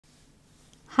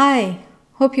Hi,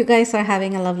 hope you guys are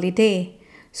having a lovely day.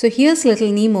 So here's little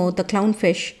Nemo, the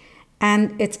clownfish,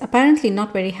 and it's apparently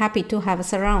not very happy to have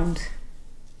us around.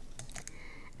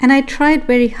 And I tried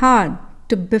very hard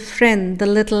to befriend the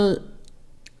little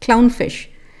clownfish,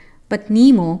 but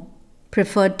Nemo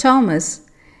preferred Thomas.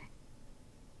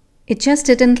 It just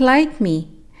didn't like me,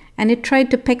 and it tried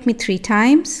to peck me 3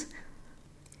 times,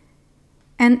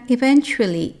 and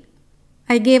eventually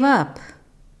I gave up.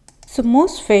 So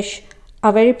most fish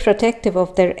are very protective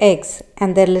of their eggs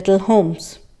and their little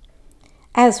homes,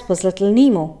 as was little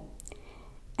Nemo.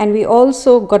 And we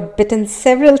also got bitten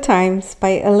several times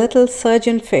by a little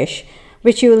surgeonfish,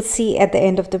 which you will see at the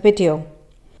end of the video.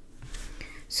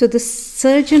 So the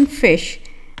surgeonfish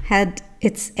had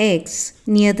its eggs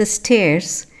near the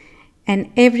stairs,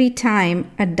 and every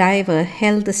time a diver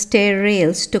held the stair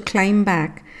rails to climb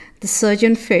back, the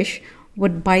surgeonfish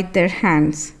would bite their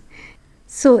hands.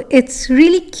 So it's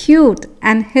really cute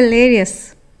and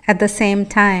hilarious at the same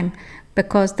time,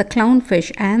 because the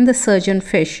clownfish and the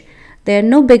surgeonfish, they're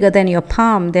no bigger than your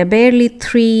palm. They're barely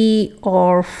 3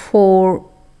 or 4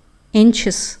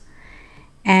 inches,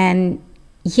 and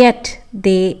yet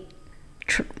they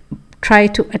try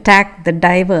to attack the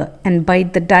diver and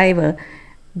bite the diver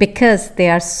because they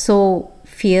are so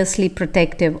fiercely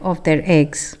protective of their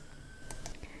eggs.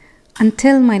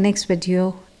 Until my next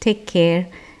video, take care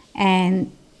and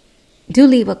do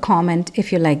leave a comment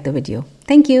if you like the video.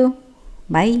 Thank you.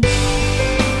 Bye.